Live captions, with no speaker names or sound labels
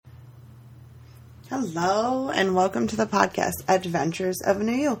Hello, and welcome to the podcast, Adventures of a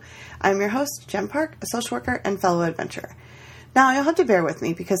New You. I'm your host, Jen Park, a social worker and fellow adventurer. Now, you'll have to bear with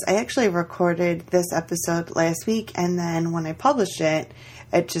me because I actually recorded this episode last week, and then when I published it,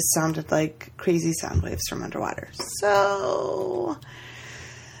 it just sounded like crazy sound waves from underwater. So,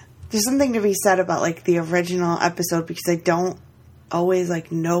 there's something to be said about, the original episode because I don't always,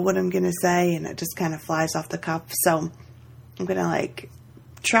 know what I'm going to say, and it just kind of flies off the cuff. So, I'm going to,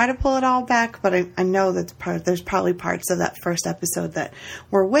 try to pull it all back, but I know that there's probably parts of that first episode that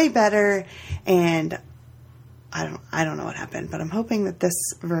were way better, and I don't know what happened, but I'm hoping that this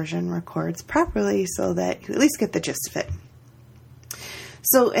version records properly so that you at least get the gist of it.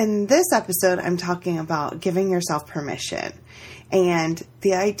 So in this episode, I'm talking about giving yourself permission and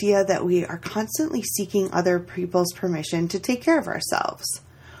the idea that we are constantly seeking other people's permission to take care of ourselves.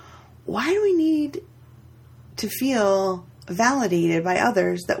 Why do we need to feel validated by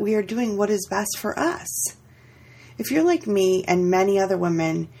others that we are doing what is best for us? If you're like me and many other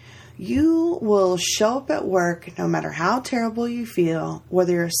women, you will show up at work no matter how terrible you feel,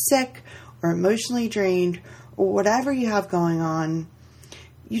 whether you're sick or emotionally drained or whatever you have going on.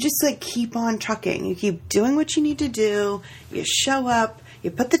 You just keep on trucking. You keep doing what you need to do. You show up,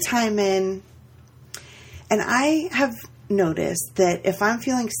 you put the time in. And I have noticed that if I'm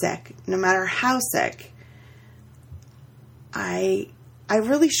feeling sick, no matter how sick, I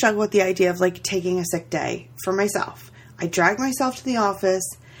really struggle with the idea of taking a sick day for myself. I drag myself to the office,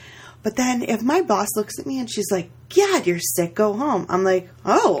 but then if my boss looks at me and she's like, "Yeah, you're sick, go home." I'm like,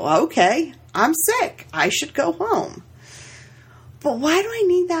 "Oh, okay, I'm sick. I should go home." But why do I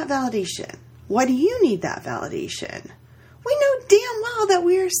need that validation? Why do you need that validation? We know damn well that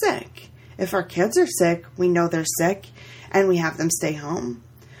we are sick. If our kids are sick, we know they're sick and we have them stay home.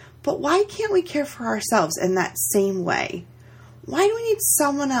 But why can't we care for ourselves in that same way? Why do we need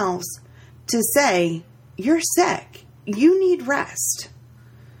someone else to say, "You're sick, you need rest"?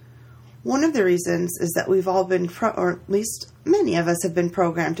 One of the reasons is that we've all been, or at least many of us have been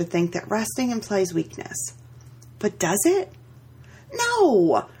programmed to think that resting implies weakness. But does it?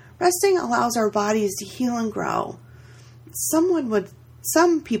 No! Resting allows our bodies to heal and grow.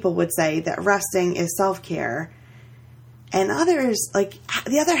 Some people would say that resting is self-care. And others,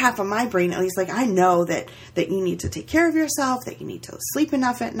 the other half of my brain, at least, I know that you need to take care of yourself, that you need to sleep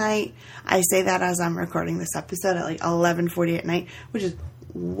enough at night. I say that as I'm recording this episode at 11:40 at night, which is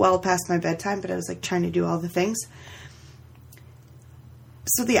well past my bedtime, but I was trying to do all the things.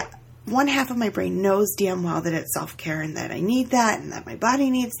 So one half of my brain knows damn well that it's self-care and that I need that and that my body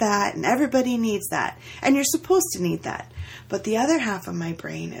needs that and everybody needs that. And you're supposed to need that. But the other half of my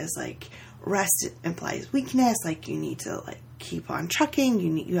brain is rest implies weakness, you need to keep on trucking,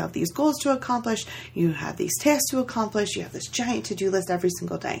 you have these goals to accomplish, you have these tasks to accomplish, you have this giant to-do list every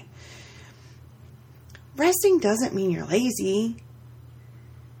single day. Resting doesn't mean you're lazy,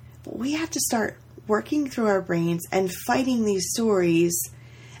 but we have to start working through our brains and fighting these stories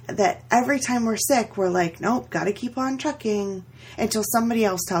that every time we're sick, we're nope, gotta keep on trucking, until somebody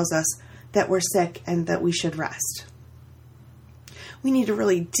else tells us that we're sick and that we should rest. We need to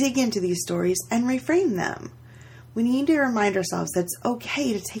really dig into these stories and reframe them. We need to remind ourselves that it's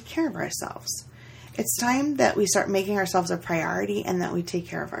okay to take care of ourselves. It's time that we start making ourselves a priority and that we take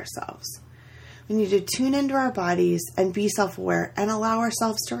care of ourselves. We need to tune into our bodies and be self-aware and allow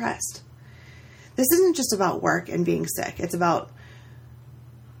ourselves to rest. This isn't just about work and being sick. It's about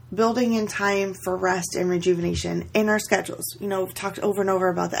building in time for rest and rejuvenation in our schedules. We've talked over and over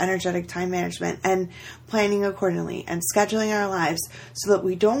about the energetic time management and planning accordingly and scheduling our lives so that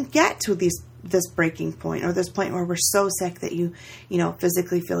we don't get to this breaking point or this point where we're so sick that you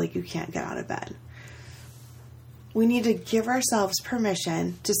physically feel like you can't get out of bed. We need to give ourselves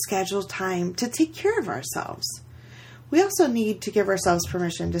permission to schedule time to take care of ourselves. We also need to give ourselves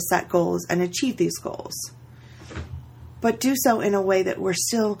permission to set goals and achieve these goals, but do so in a way that we're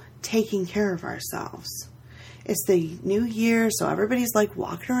still taking care of ourselves. It's the new year, so everybody's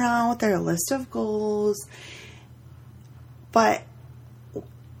walking around with their list of goals. But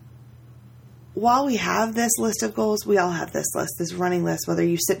while we have this list of goals, we all have this list, this running list, whether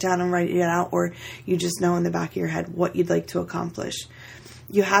you sit down and write it out or you just know in the back of your head what you'd like to accomplish.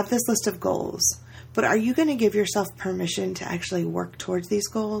 You have this list of goals, but are you going to give yourself permission to actually work towards these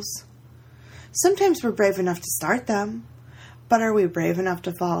goals? Sometimes we're brave enough to start them, but are we brave enough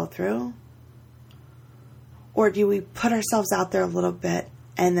to follow through? Or do we put ourselves out there a little bit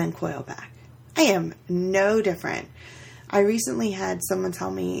and then coil back? I am no different. I recently had someone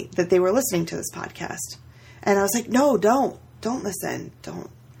tell me that they were listening to this podcast. And I was like, no, don't listen. Don't.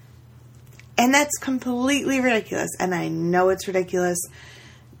 And that's completely ridiculous. And I know it's ridiculous.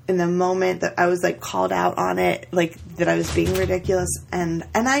 in the moment that I was like called out on it, like that I was being ridiculous. And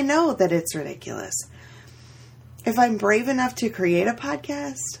I know that it's ridiculous. If I'm brave enough to create a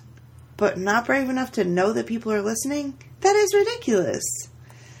podcast, but not brave enough to know that people are listening, that is ridiculous.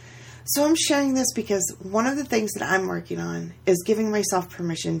 So I'm sharing this because one of the things that I'm working on is giving myself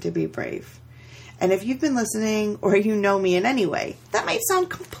permission to be brave. And if you've been listening or you know me in any way, that might sound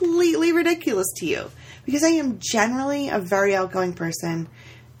completely ridiculous to you because I am generally a very outgoing person.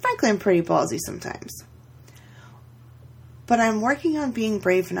 Frankly, I'm pretty ballsy sometimes. But I'm working on being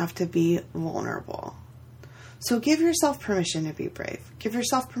brave enough to be vulnerable. So give yourself permission to be brave. Give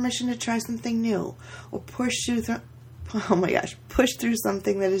yourself permission to try something new or push through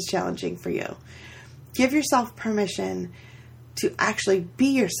something that is challenging for you. Give yourself permission to actually be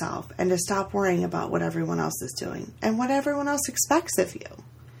yourself and to stop worrying about what everyone else is doing and what everyone else expects of you.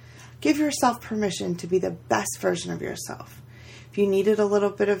 Give yourself permission to be the best version of yourself. If you needed a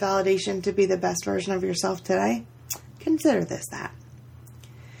little bit of validation to be the best version of yourself today, consider this that.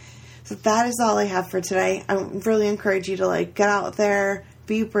 So that is all I have for today. I really encourage you to get out there,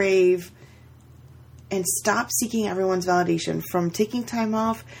 be brave, and stop seeking everyone's validation, from taking time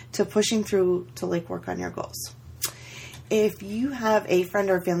off to pushing through to work on your goals. If you have a friend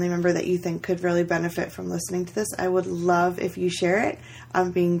or family member that you think could really benefit from listening to this, I would love if you share it.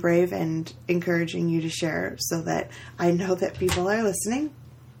 I'm being brave and encouraging you to share so that I know that people are listening.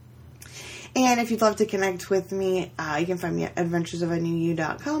 And if you'd love to connect with me, you can find me at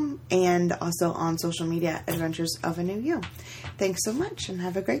adventuresofanewYou.com and also on social media, Adventures of a New You. Thanks so much and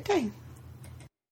have a great day.